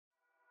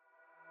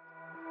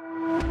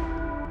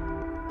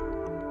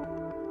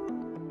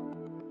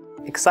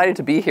Excited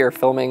to be here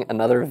filming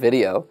another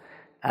video.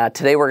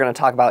 Today we're going to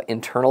talk about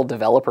internal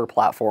developer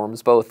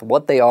platforms, both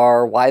what they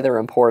are, why they're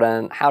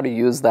important, how to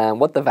use them,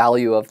 what the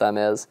value of them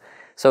is.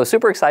 So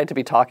super excited to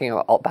be talking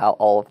about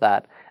all of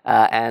that.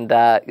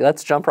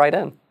 Let's jump right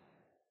in.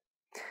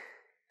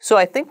 So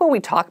I think when we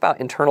talk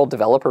about internal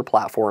developer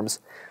platforms,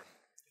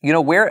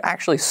 where it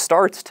actually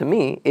starts to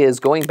me is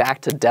going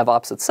back to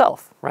DevOps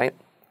itself, right?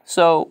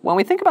 So when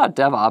we think about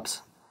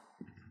DevOps,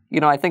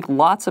 I think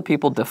lots of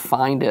people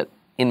defined it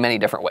in many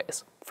different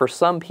ways. For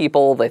some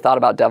people, they thought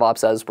about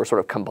DevOps as we're sort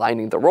of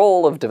combining the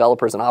role of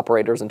developers and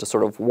operators into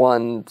sort of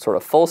one sort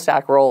of full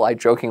stack role. I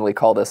jokingly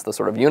call this the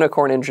sort of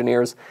unicorn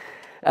engineers.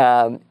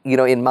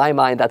 In my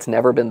mind, that's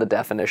never been the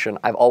definition.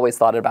 I've always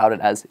thought about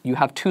it as you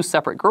have two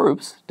separate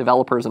groups,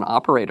 developers and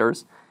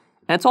operators,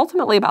 and it's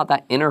ultimately about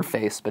that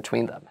interface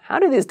between them. How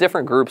do these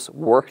different groups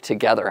work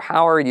together?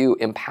 How are you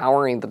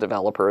empowering the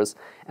developers,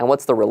 and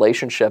what's the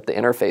relationship, the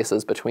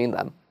interfaces between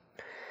them?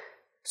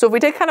 So if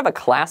we take kind of a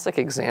classic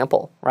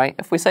example, right?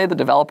 If we say the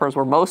developers,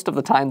 where most of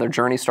the time their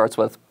journey starts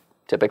with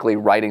typically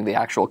writing the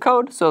actual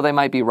code, so they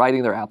might be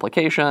writing their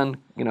application,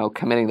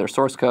 committing their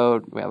source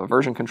code. We have a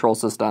version control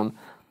system.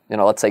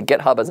 Let's say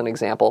GitHub as an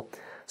example.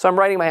 So I'm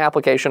writing my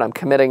application, I'm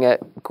committing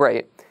it,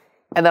 great.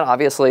 And then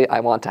obviously I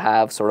want to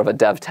have sort of a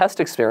dev test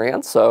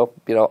experience. So,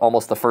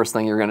 almost the first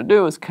thing you're going to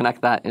do is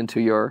connect that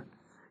into your,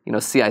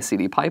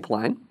 CI/CD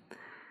pipeline.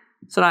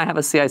 So now I have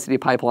a CI/CD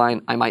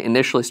pipeline. I might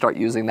initially start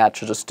using that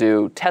to just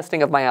do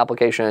testing of my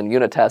application,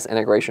 unit tests,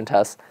 integration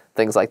tests,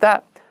 things like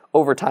that.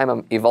 Over time,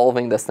 I'm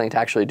evolving this thing to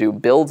actually do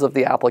builds of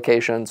the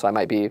application. So I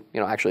might be,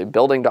 actually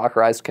building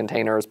Dockerized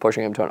containers,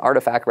 pushing them to an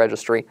artifact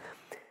registry.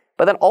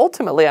 But then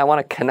ultimately, I want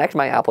to connect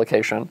my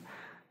application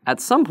at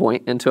some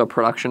point into a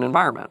production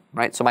environment,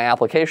 right? So my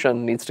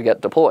application needs to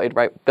get deployed,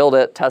 right? Build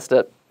it, test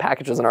it,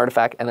 package as an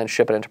artifact, and then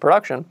ship it into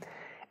production.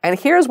 And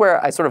here's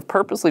where I sort of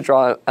purposely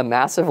draw a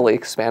massively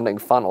expanding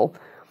funnel,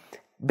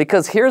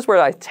 because here's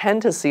where I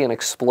tend to see an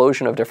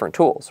explosion of different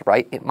tools,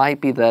 right? It might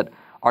be that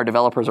our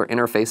developers are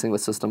interfacing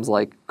with systems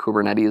like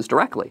Kubernetes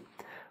directly,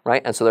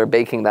 right? And so they're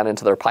baking that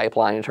into their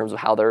pipeline in terms of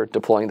how they're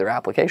deploying their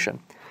application.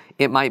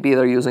 It might be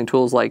they're using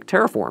tools like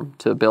Terraform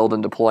to build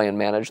and deploy and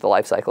manage the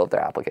lifecycle of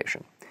their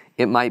application.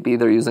 It might be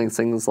they're using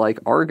things like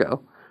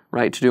Argo,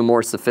 right, to do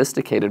more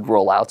sophisticated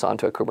rollouts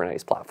onto a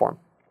Kubernetes platform.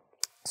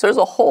 So there's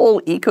a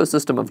whole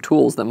ecosystem of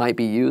tools that might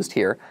be used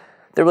here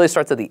that really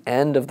starts at the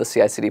end of the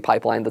CI/CD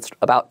pipeline that's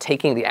about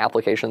taking the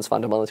applications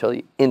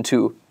fundamentally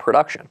into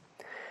production.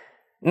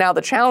 Now,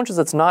 the challenge is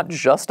it's not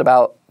just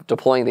about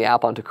deploying the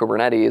app onto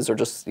Kubernetes or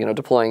just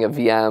deploying a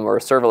VM or a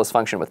serverless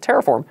function with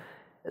Terraform.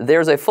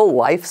 There's a full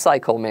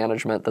lifecycle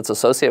management that's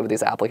associated with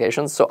these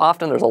applications. So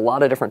often there's a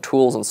lot of different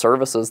tools and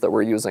services that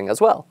we're using as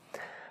well.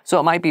 So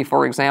it might be,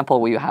 for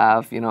example, we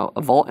have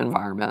a Vault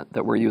environment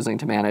that we're using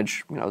to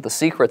manage the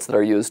secrets that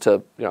are used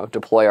to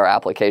deploy our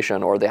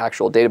application or the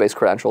actual database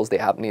credentials the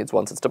app needs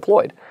once it's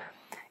deployed.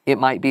 It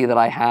might be that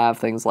I have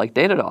things like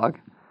Datadog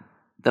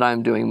that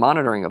I'm doing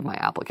monitoring of my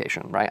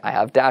application, right? I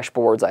have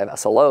dashboards, I have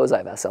SLOs, I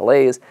have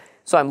SLAs.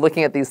 So I'm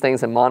looking at these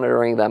things and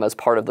monitoring them as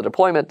part of the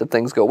deployment. Did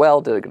things go well?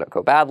 Did it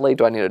go badly?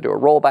 Do I need to do a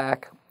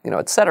rollback?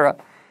 Et cetera.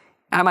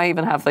 I might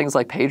even have things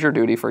like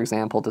PagerDuty, for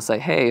example, to say,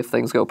 hey, if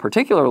things go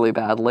particularly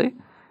badly,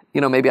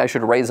 maybe I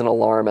should raise an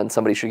alarm and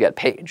somebody should get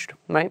paged,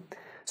 right?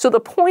 So the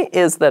point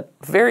is that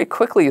very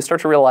quickly you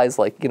start to realize,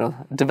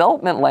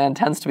 development land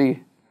tends to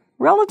be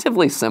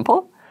relatively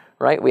simple,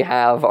 right? We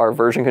have our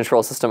version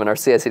control system and our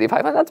CI/CD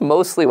pipeline. That's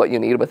mostly what you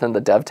need within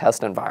the dev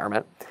test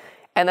environment.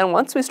 And then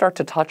once we start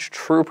to touch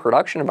true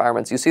production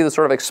environments, you see this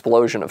sort of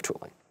explosion of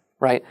tooling,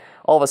 right?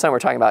 All of a sudden we're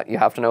talking about you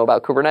have to know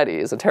about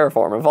Kubernetes and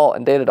Terraform and Vault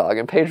and Datadog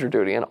and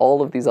PagerDuty and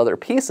all of these other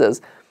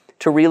pieces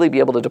to really be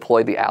able to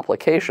deploy the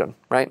application,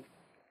 right?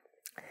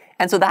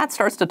 And so that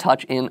starts to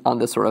touch in on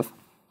this sort of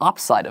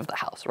upside of the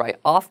house, right?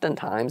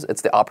 Oftentimes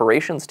it's the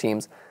operations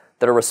teams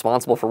that are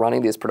responsible for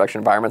running these production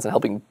environments and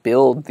helping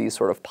build these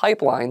sort of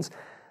pipelines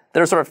that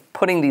are sort of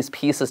putting these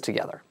pieces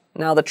together.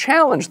 Now the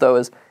challenge though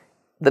is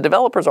the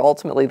developers are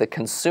ultimately the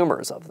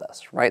consumers of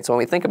this, right? So when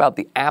we think about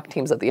the app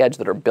teams at the edge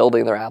that are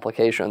building their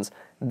applications,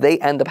 they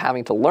end up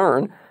having to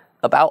learn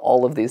about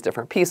all of these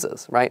different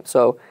pieces, right?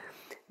 So,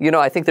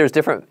 I think there's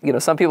different,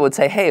 some people would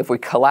say, hey, if we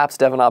collapse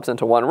DevOps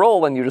into one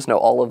role and you just know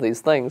all of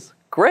these things,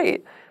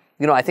 great.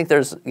 I think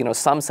there's,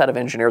 some set of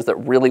engineers that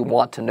really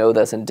want to know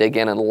this and dig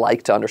in and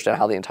like to understand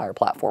how the entire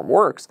platform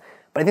works.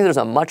 But I think there's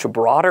a much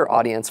broader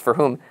audience for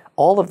whom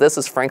all of this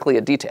is frankly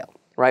a detail.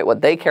 Right?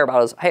 What they care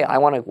about is, hey, I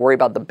want to worry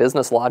about the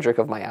business logic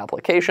of my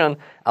application.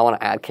 I want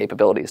to add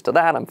capabilities to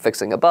that. I'm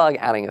fixing a bug,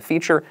 adding a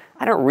feature.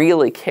 I don't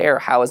really care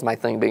how is my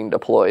thing being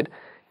deployed.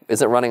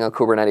 Is it running on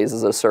Kubernetes?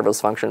 Is it a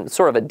service function? It's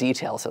sort of a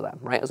detail to them,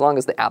 right? As long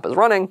as the app is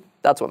running,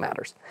 that's what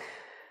matters.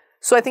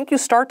 So I think you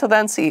start to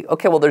then see,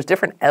 okay, well, there's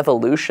different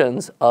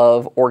evolutions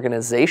of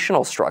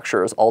organizational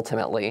structures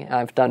ultimately. And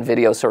I've done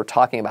videos sort of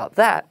talking about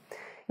that.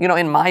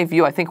 In my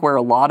view, I think where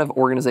a lot of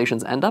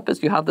organizations end up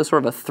is you have this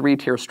sort of a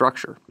three-tier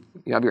structure.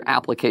 You have your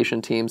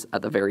application teams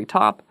at the very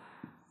top.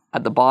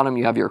 At the bottom,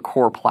 you have your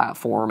core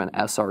platform and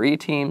SRE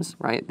teams,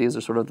 right? These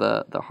are sort of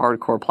the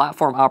hardcore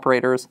platform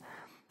operators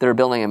that are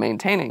building and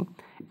maintaining.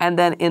 And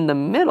then in the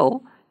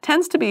middle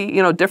tends to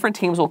be, different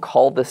teams will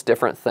call this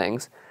different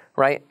things,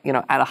 right?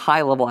 At a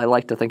high level, I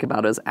like to think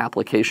about it as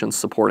applications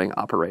supporting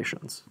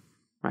operations,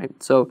 right?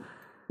 So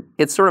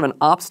it's sort of an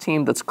ops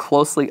team that's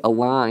closely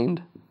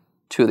aligned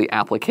to the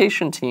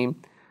application team,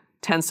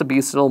 tends to be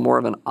still more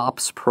of an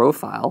ops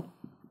profile,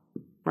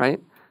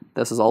 right?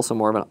 This is also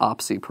more of an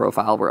opsy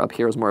profile, where up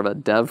here is more of a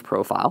dev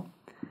profile.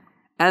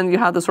 And you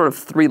have this sort of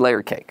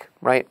three-layer cake,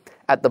 right?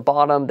 At the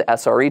bottom, the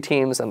SRE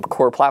teams and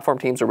core platform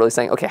teams are really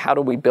saying, okay, how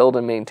do we build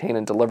and maintain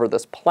and deliver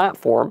this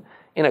platform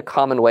in a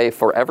common way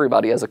for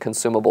everybody as a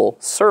consumable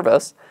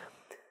service,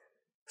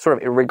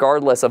 sort of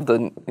regardless of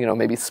the,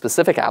 maybe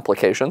specific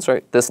applications,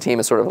 right? This team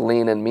is sort of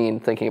lean and mean,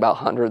 thinking about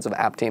hundreds of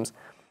app teams.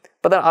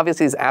 But then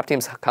obviously these app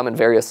teams come in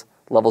various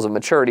levels of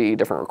maturity,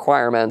 different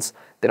requirements.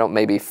 They don't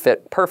maybe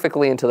fit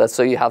perfectly into that.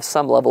 So you have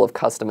some level of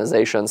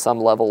customization, some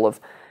level of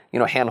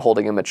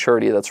hand-holding and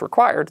maturity that's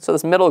required. So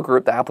this middle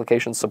group, the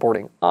application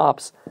supporting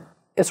ops,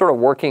 is sort of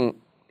working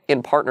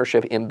in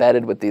partnership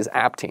embedded with these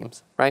app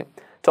teams, right,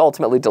 to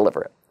ultimately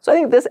deliver it. So I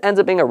think this ends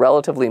up being a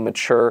relatively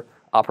mature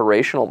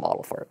operational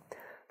model for it.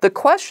 The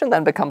question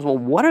then becomes, well,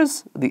 what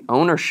is the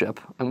ownership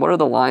and what are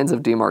the lines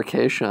of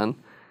demarcation,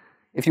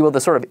 if you will,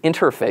 the sort of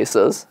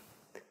interfaces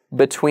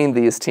between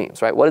these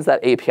teams, right? What does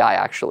that API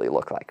actually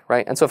look like,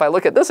 right? And so if I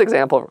look at this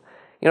example,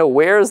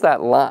 where's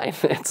that line?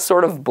 It's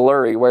sort of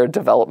blurry where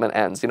development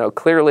ends.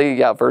 Clearly,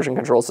 yeah, version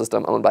control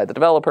system owned by the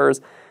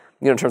developers,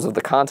 in terms of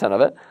the content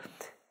of it.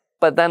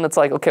 But then it's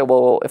like, okay,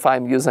 well, if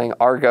I'm using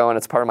Argo and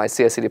it's part of my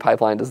CI/CD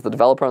pipeline, does the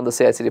developer own the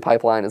CI/CD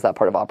pipeline? Is that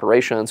part of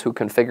operations? Who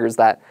configures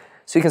that?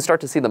 So you can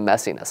start to see the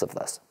messiness of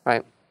this,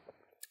 right?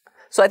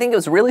 So I think it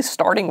was really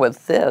starting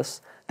with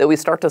this that we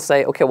start to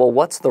say, okay, well,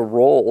 what's the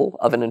role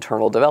of an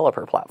internal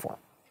developer platform,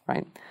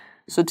 right?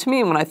 So to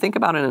me, when I think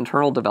about an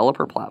internal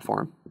developer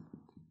platform,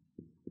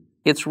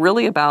 it's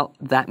really about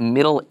that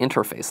middle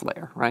interface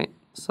layer, right?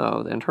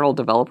 So the internal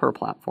developer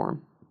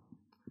platform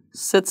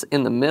sits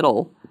in the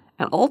middle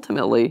and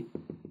ultimately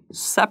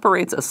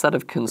separates a set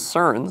of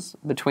concerns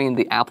between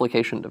the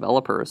application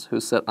developers who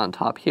sit on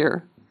top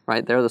here,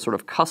 right? They're the sort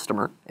of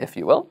customer, if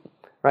you will,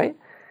 right?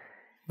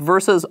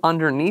 Versus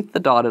underneath the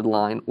dotted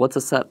line, what's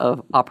a set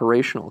of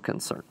operational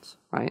concerns,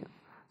 right?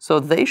 So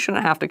they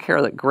shouldn't have to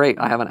care that, great,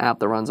 I have an app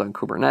that runs on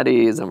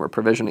Kubernetes and we're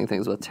provisioning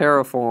things with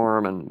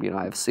Terraform and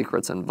I have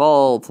secrets in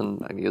Vault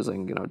and I'm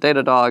using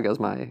Datadog as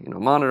my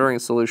monitoring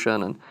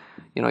solution and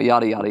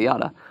yada, yada,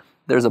 yada.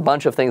 There's a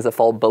bunch of things that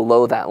fall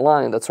below that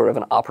line that's sort of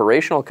an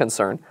operational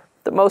concern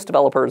that most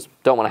developers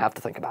don't want to have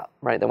to think about,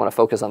 right? They want to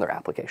focus on their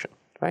application,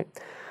 right?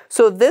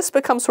 So this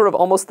becomes sort of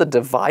almost the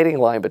dividing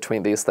line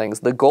between these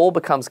things. The goal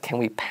becomes, can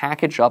we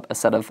package up a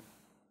set of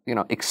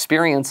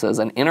experiences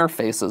and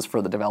interfaces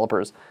for the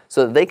developers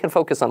so that they can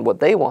focus on what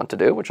they want to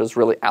do, which is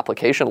really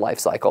application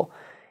lifecycle,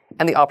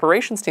 and the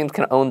operations teams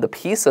can own the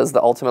pieces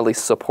that ultimately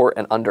support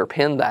and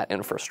underpin that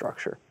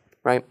infrastructure,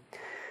 right?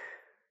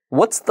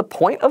 What's the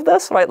point of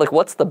this, right? Like,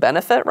 what's the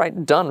benefit,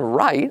 right? Done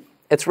right,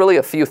 it's really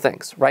a few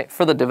things, right?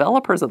 For the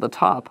developers at the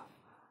top,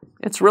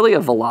 it's really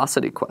a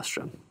velocity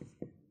question,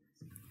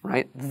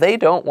 right? They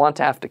don't want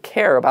to have to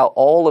care about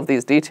all of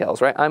these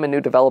details, right? I'm a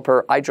new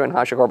developer. I joined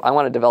HashiCorp. I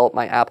want to develop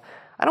my app.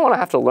 I don't want to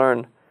have to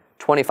learn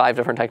 25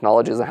 different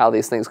technologies and how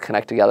these things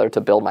connect together to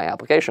build my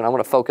application. I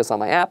want to focus on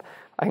my app.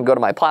 I can go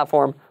to my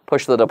platform,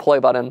 push the deploy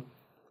button.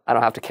 I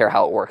don't have to care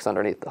how it works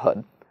underneath the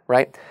hood,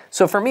 right?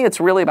 So for me, it's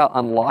really about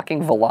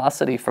unlocking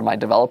velocity for my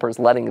developers,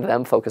 letting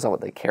them focus on what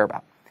they care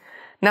about.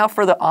 Now,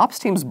 for the ops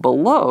teams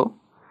below,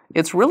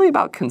 it's really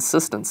about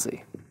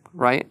consistency,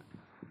 right?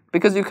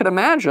 Because you could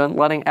imagine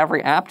letting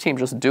every app team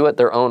just do it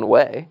their own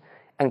way.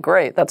 And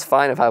great, that's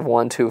fine if I have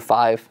 1, 2,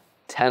 5,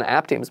 10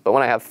 app teams. But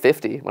when I have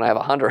 50, when I have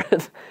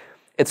 100,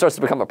 it starts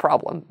to become a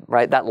problem,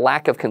 right? That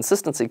lack of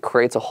consistency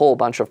creates a whole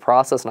bunch of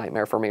process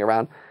nightmare for me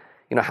around,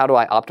 how do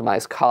I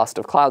optimize cost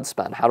of cloud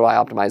spend? How do I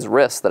optimize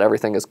risk that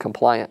everything is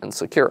compliant and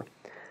secure?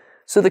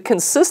 So the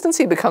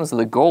consistency becomes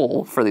the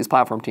goal for these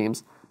platform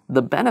teams,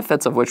 the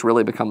benefits of which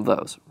really become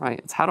those, right?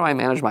 It's how do I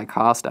manage my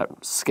cost at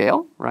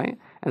scale, right?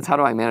 And it's how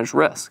do I manage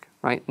risk,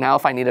 right? Now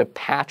if I need to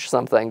patch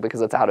something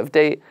because it's out of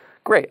date,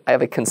 great. I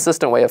have a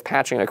consistent way of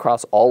patching it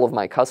across all of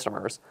my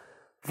customers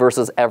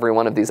versus every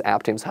one of these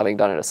app teams having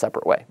done it a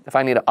separate way. If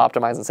I need to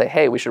optimize and say,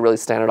 hey, we should really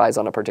standardize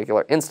on a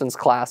particular instance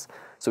class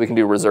so we can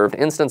do reserved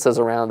instances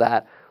around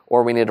that,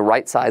 or we need to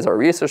right-size our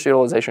resource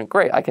utilization,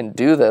 great. I can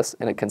do this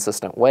in a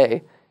consistent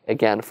way,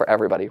 again, for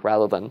everybody,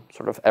 rather than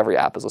sort of every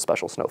app is a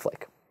special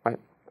snowflake, right?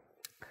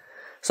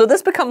 So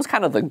this becomes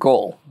kind of the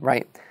goal,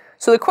 right?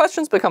 So the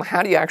questions become,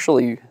 how do you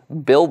actually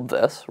build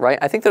this, right?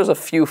 I think there's a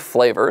few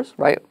flavors,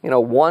 right?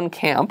 One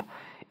camp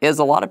is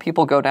a lot of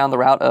people go down the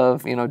route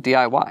of,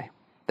 DIY.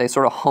 They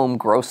sort of home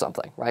grow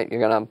something, right?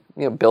 You're going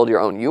to build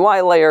your own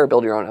UI layer,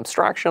 build your own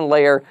abstraction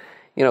layer,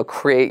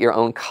 create your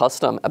own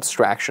custom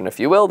abstraction, if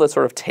you will, that's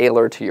sort of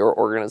tailored to your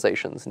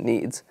organization's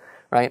needs,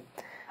 right?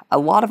 A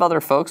lot of other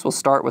folks will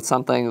start with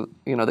something,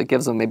 that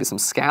gives them maybe some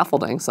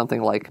scaffolding,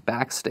 something like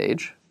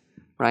Backstage,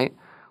 right?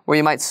 Where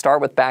you might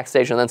start with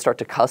Backstage and then start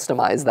to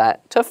customize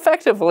that to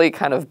effectively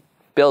kind of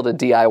build a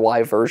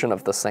DIY version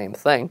of the same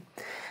thing.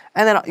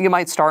 And then you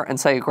might start and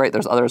say, great,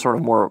 there's other sort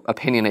of more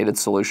opinionated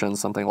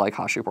solutions, something like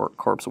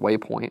HashiCorp's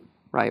Waypoint,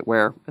 right,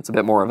 where it's a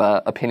bit more of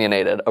an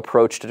opinionated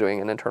approach to doing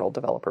an internal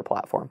developer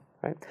platform,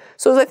 right?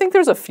 So I think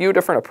there's a few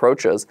different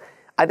approaches.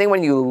 I think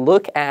when you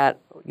look at,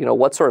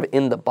 what's sort of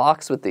in the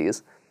box with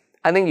these,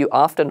 I think you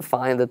often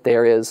find that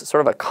there is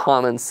sort of a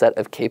common set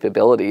of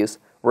capabilities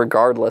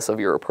regardless of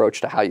your approach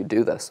to how you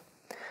do this.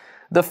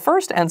 The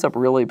first ends up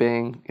really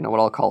being, what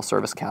I'll call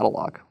service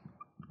catalog,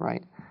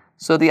 right?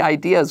 So the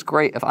idea is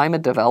great. If I'm a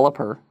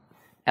developer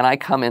and I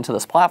come into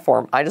this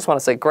platform, I just want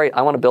to say, great,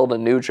 I want to build a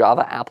new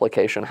Java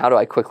application. How do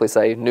I quickly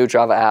say new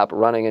Java app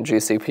running in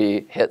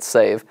GCP, hit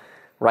save,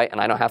 right? And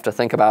I don't have to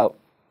think about,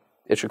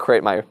 it should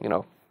create my,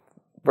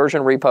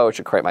 version repo, it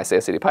should create my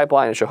CI/CD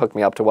pipeline, it should hook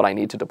me up to what I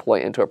need to deploy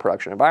into a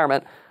production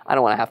environment. I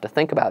don't want to have to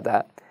think about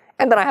that.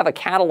 And then I have a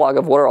catalog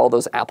of what are all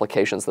those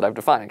applications that I've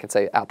defined. I can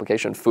say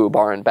application foo,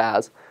 bar, and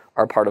baz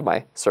are part of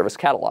my service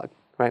catalog,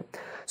 right?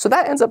 So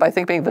that ends up, I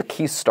think, being the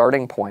key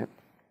starting point.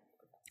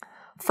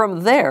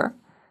 From there,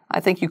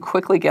 I think you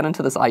quickly get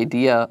into this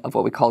idea of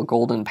what we call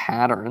golden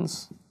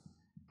patterns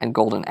and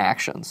golden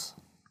actions,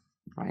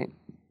 right?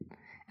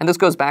 And this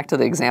goes back to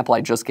the example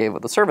I just gave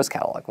with the service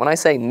catalog. When I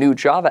say new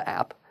Java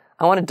app,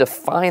 I want to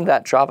define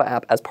that Java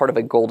app as part of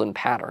a golden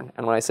pattern.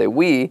 And when I say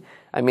we,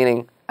 I'm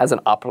meaning as an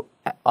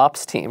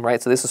ops team,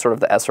 right? So this is sort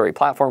of the SRE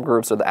platform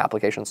groups or the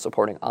applications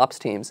supporting ops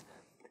teams.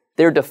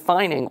 They're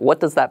defining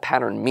what does that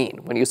pattern mean.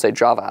 When you say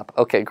Java app,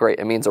 okay, great.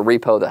 It means a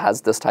repo that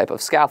has this type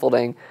of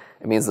scaffolding.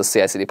 It means the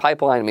CI/CD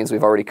pipeline. It means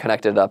we've already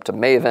connected it up to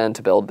Maven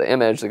to build the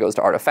image that goes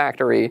to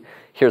Artifactory.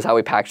 Here's how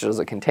we package it as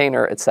a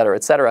container, et cetera,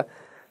 et cetera.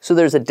 So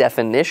there's a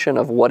definition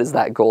of what is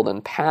that golden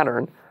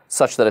pattern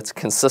such that it's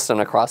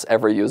consistent across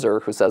every user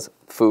who says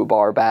foo,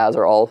 bar, baz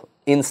are all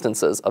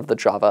instances of the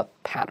Java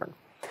pattern.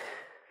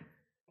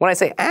 When I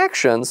say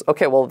actions,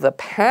 okay, well, the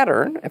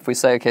pattern, if we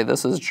say, okay,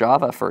 this is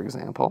Java, for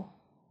example,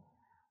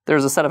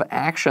 there's a set of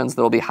actions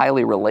that will be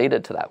highly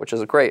related to that, which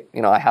is great.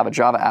 I have a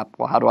Java app.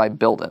 Well, how do I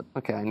build it?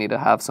 Okay, I need to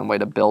have some way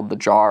to build the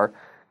jar,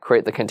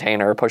 create the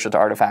container, push it to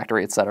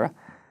Artifactory, et cetera.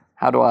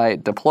 How do I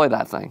deploy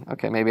that thing?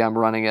 Okay, maybe I'm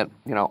running it,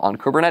 on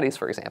Kubernetes,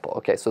 for example.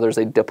 Okay, so there's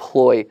a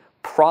deploy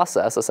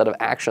process, a set of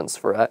actions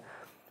for it.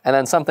 And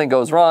then something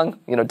goes wrong.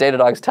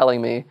 Datadog's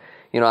telling me,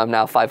 I'm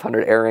now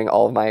 500 erroring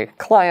all of my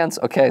clients.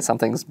 Okay,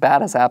 something's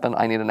bad has happened.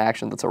 I need an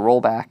action that's a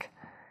rollback,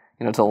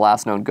 to the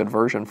last known good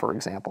version, for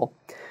example.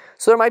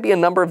 So there might be a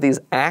number of these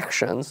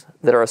actions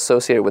that are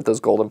associated with those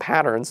golden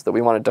patterns that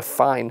we want to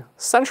define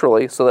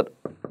centrally so that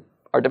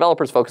our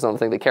developers focus on the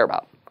thing they care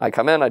about. I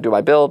come in, I do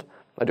my build,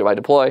 I do my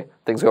deploy,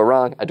 things go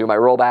wrong, I do my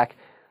rollback.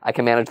 I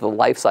can manage the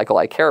life cycle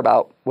I care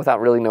about without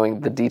really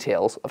knowing the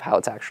details of how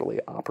it's actually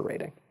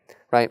operating,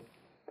 right?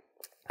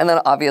 And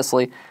then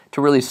obviously,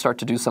 to really start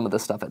to do some of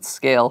this stuff at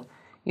scale,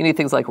 you need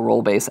things like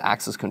role-based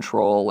access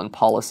control and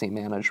policy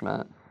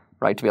management,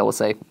 right? To be able to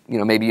say,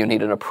 maybe you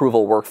need an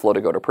approval workflow to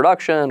go to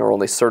production, or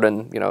only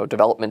certain,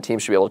 development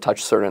teams should be able to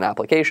touch certain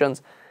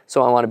applications.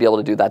 So I want to be able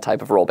to do that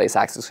type of role-based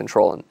access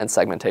control and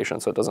segmentation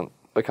so it doesn't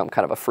become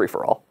kind of a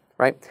free-for-all,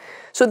 right?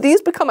 So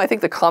these become, I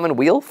think, the common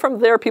wheel. From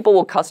there, people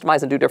will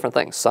customize and do different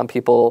things. Some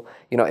people,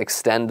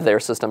 extend their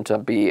system to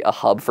be a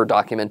hub for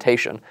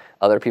documentation.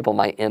 Other people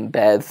might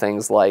embed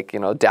things like,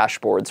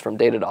 dashboards from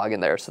Datadog in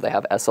there, so they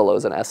have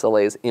SLOs and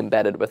SLAs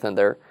embedded within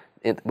their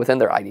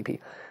IDP.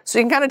 So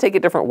you can kind of take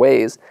it different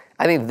ways.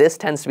 I think this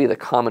tends to be the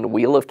common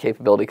wheel of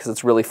capability because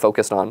it's really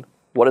focused on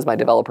what does my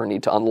developer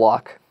need to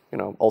unlock,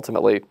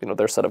 ultimately,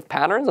 their set of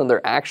patterns and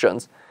their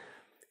actions.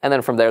 And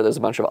then from there, there's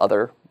a bunch of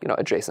other,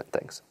 adjacent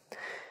things.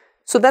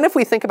 So then if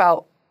we think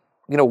about,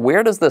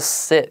 where does this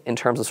sit in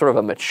terms of sort of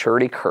a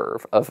maturity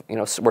curve of,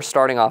 we're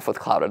starting off with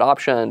cloud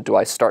adoption. Do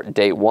I start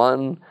day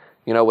one,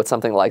 with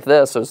something like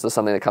this? Or is this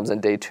something that comes in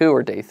day 2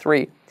 or day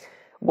 3?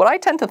 What I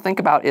tend to think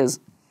about is,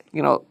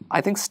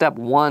 I think step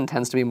 1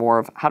 tends to be more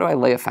of how do I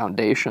lay a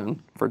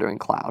foundation for doing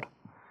cloud?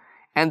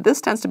 And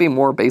this tends to be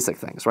more basic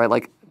things, right?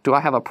 Like, do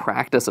I have a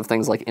practice of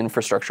things like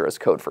infrastructure as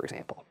code, for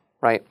example,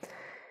 right?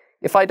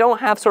 If I don't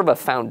have sort of a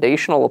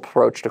foundational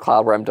approach to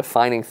cloud where I'm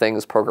defining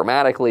things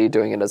programmatically,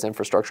 doing it as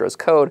infrastructure as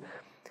code,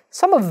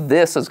 some of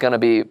this is going to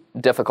be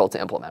difficult to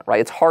implement, right?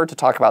 It's hard to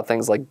talk about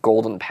things like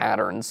golden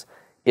patterns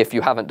if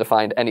you haven't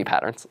defined any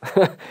patterns.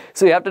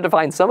 So you have to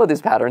define some of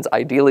these patterns,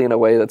 ideally in a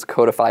way that's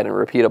codified and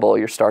repeatable.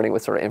 You're starting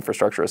with sort of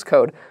infrastructure as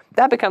code.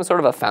 That becomes sort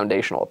of a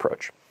foundational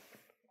approach.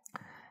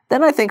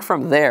 Then I think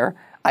from there,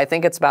 I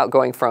think it's about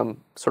going from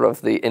sort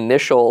of the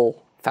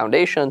initial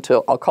foundation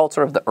to, I'll call it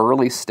sort of the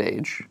early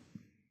stage,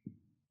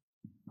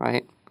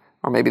 right?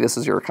 Or maybe this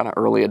is your kind of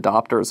early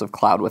adopters of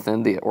cloud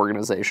within the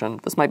organization.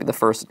 This might be the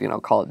first,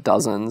 call it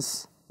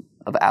dozens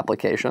of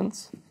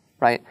applications,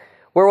 right?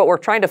 Where what we're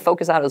trying to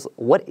focus on is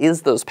what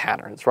is those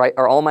patterns, right?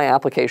 Are all my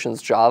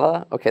applications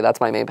Java? Okay, that's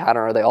my main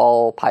pattern. Are they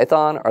all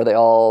Python? Are they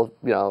all,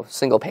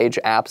 single page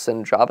apps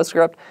in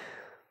JavaScript?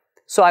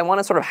 So I want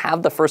to sort of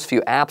have the first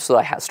few apps so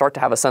that I start to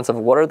have a sense of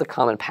what are the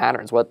common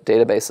patterns, what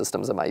database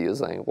systems am I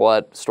using,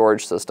 what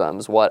storage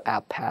systems, what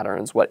app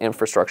patterns, what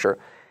infrastructure.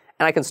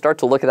 And I can start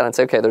to look at that and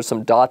say, okay, there's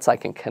some dots I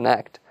can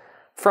connect.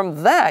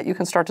 From that, you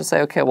can start to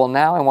say, okay, well,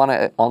 now I want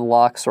to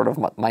unlock sort of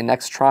my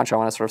next tranche. I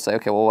want to sort of say,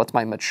 okay, well, what's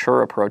my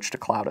mature approach to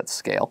cloud at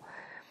scale?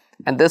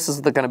 And this is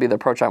going to be the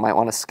approach I might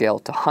want to scale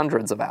to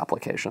hundreds of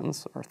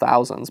applications, or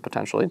thousands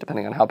potentially,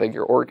 depending on how big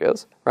your org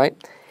is,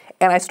 right?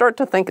 And I start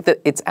to think that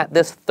it's at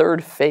this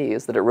third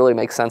phase that it really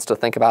makes sense to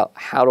think about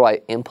how do I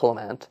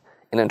implement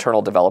an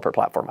internal developer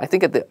platform. I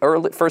think at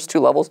the first two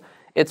levels,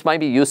 it might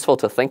be useful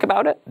to think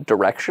about it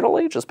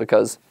directionally, just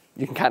because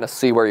you can kind of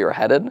see where you're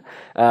headed,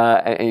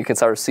 and you can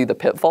sort of see the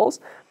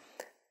pitfalls.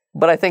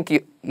 But I think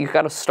you've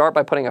got to start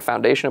by putting a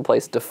foundation in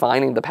place,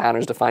 defining the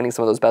patterns, defining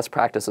some of those best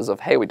practices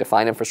of, hey, we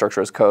define infrastructure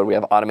as code, we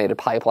have automated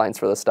pipelines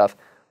for this stuff.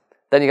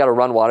 Then you got to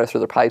run water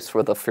through the pipes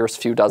for the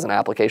first few dozen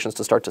applications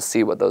to start to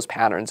see what those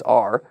patterns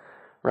are,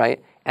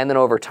 right? And then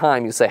over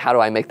time, you say, how do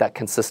I make that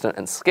consistent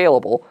and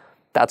scalable?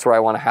 That's where I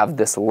want to have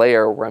this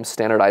layer where I'm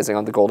standardizing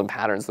on the golden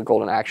patterns, the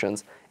golden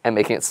actions, and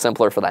making it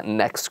simpler for that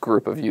next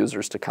group of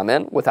users to come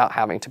in without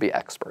having to be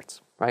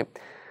experts, right?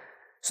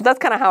 So that's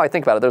kind of how I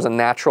think about it. There's a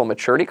natural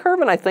maturity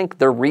curve, and I think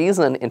the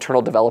reason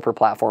internal developer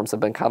platforms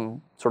have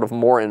become sort of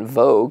more in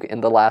vogue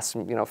in the last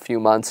few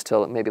months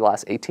till maybe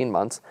last 18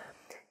 months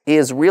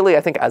is really,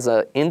 I think, as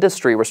an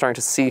industry, we're starting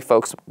to see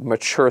folks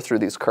mature through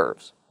these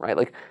curves, right?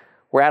 Like,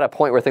 we're at a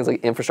point where things like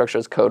infrastructure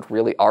as code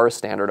really are a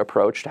standard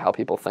approach to how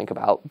people think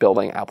about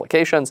building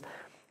applications.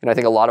 I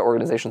think a lot of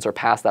organizations are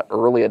past that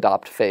early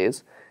adopt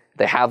phase.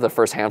 They have the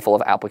first handful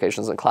of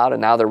applications in cloud, and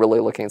now they're really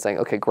looking and saying,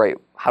 okay, great,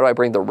 how do I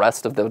bring the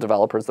rest of the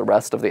developers, the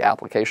rest of the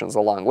applications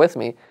along with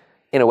me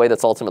in a way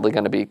that's ultimately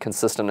going to be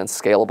consistent and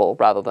scalable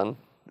rather than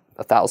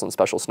 1,000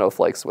 special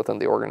snowflakes within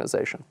the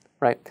organization,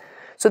 right?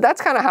 So that's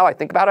kind of how I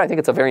think about it. I think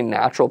it's a very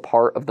natural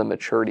part of the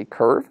maturity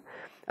curve.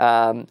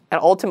 And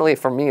ultimately,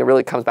 for me, it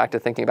really comes back to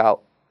thinking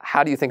about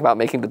how do you think about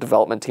making the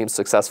development teams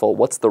successful?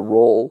 What's the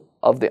role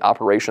of the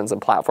operations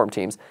and platform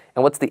teams?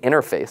 And what's the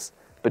interface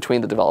between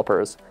the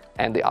developers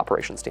and the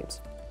operations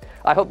teams?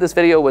 I hope this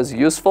video was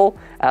useful.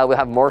 We'll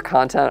have more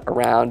content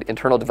around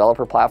internal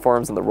developer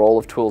platforms and the role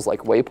of tools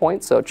like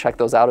Waypoint, so check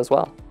those out as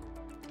well.